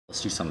Let's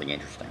do something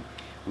interesting.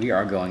 We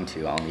are going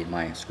to, I'll need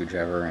my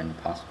screwdriver and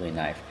possibly a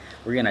knife.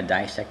 We're going to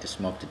dissect a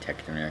smoke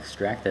detector and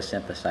extract the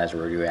synthesized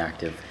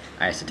radioactive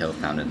isotope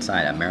found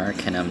inside,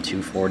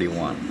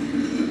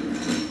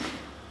 Americium-241.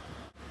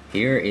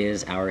 Here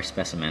is our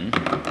specimen.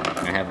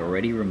 I have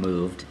already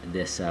removed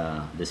this,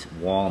 this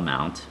wall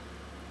mount.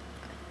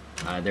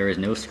 There is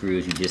no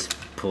screws, you just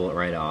pull it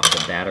right off.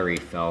 The battery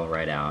fell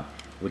right out,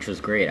 which was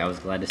great. I was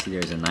glad to see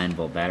there's a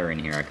 9-volt battery in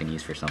here I can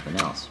use for something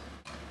else.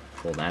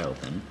 Pull that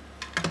open.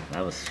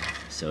 That was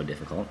so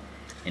difficult.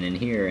 And in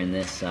here, in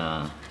this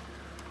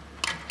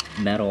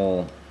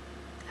metal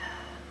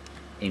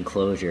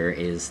enclosure,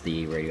 is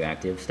the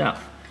radioactive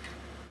stuff.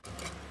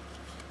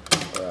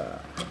 Okay.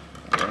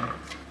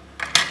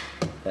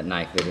 That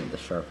knife isn't the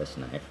sharpest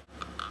knife.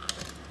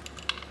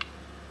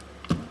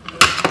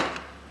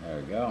 There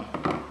we go.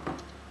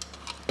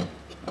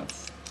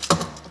 That's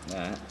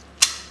that.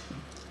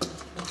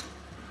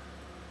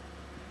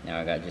 Now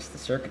I got just the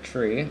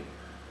circuitry.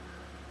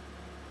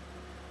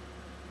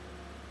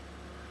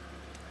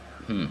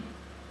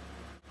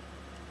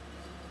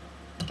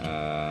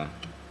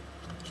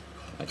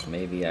 Like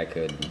maybe I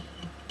could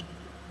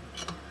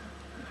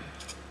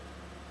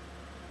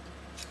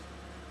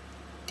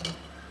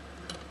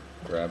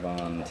grab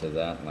on to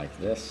that like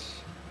this,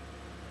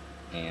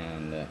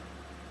 and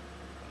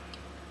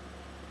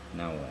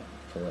now what?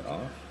 Pull it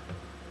off?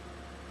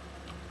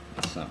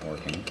 It's not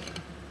working.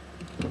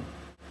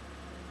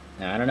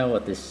 Now I don't know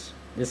what this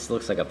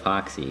looks like.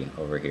 Epoxy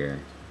over here.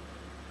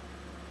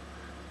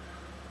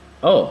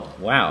 Oh,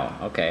 wow,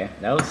 okay.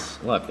 That was,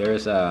 look,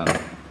 there's,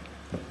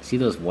 see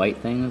those white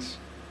things?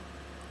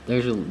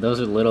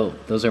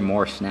 Those are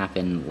more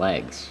snap-in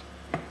legs.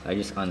 So I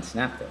just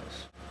unsnap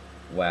those.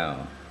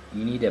 Wow,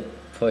 you need to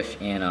push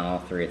in on all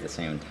three at the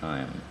same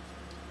time.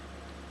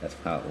 That's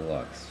how it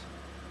looks.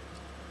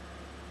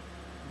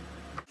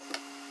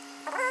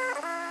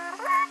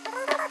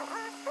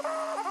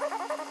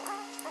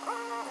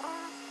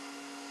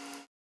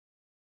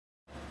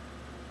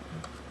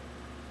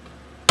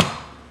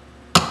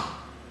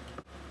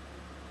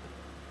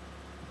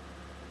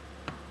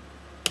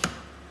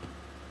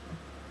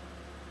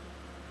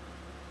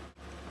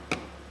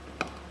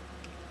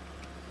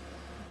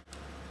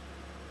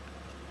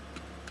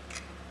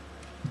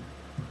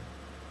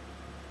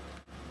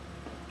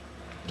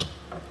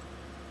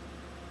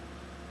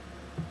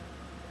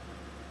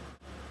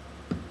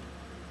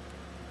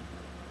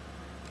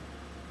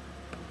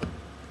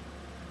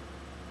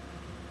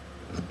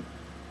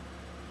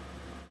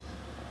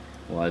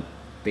 Well, I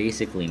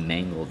basically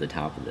mangled the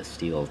top of the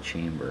steel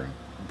chamber,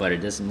 but it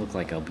doesn't look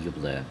like I'll be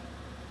able to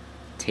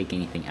take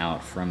anything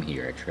out from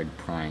here. I tried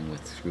prying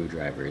with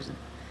screwdrivers. It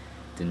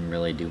didn't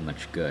really do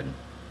much good,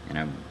 and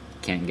I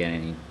can't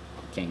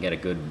get a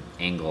good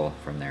angle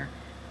from there.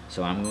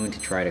 So I'm going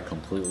to try to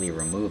completely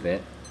remove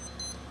it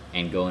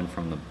and go in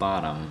from the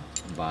bottom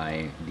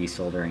by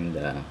desoldering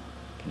the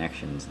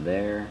connections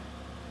there,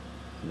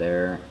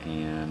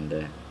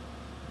 and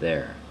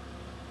there.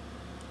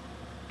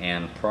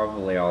 And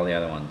probably all the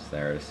other ones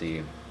there to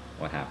see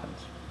what happens.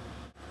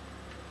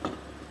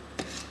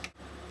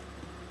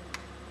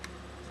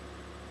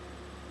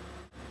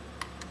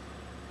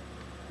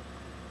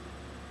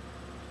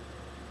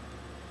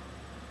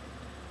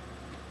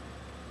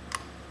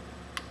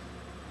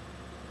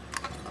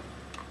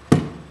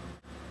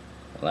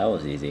 Well, that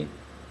was easy.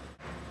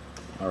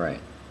 Alright,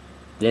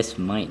 this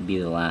might be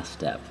the last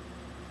step.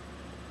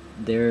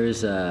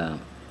 There's a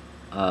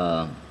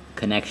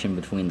connection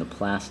between the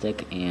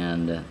plastic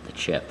and the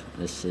chip.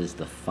 This is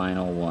the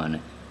final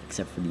one,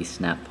 except for these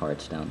snap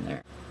parts down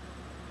there.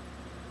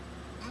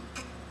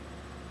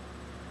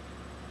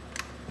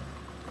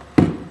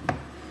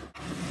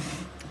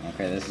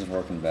 Okay, this is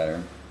working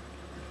better.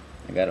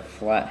 I got a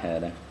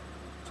flathead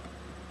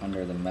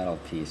under the metal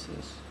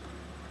pieces.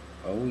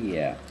 Oh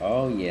yeah,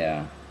 oh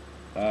yeah.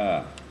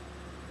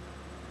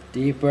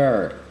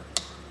 Deeper.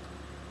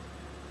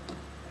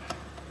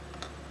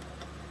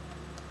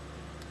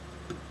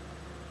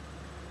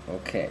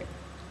 Okay.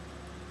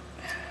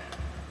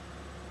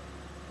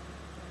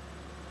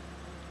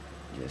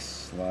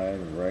 Just slide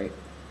right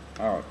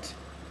out.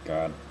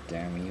 God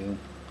damn you.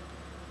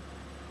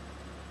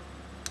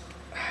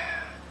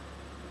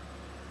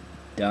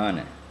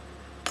 Done.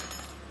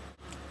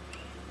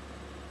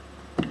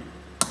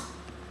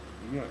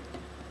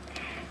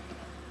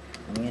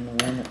 Win,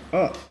 win,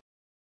 oh.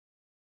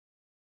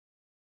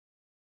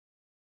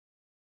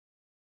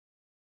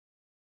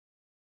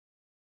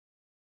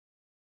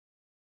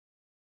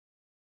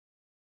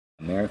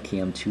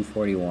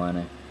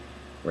 Americium-241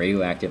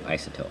 radioactive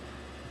isotope.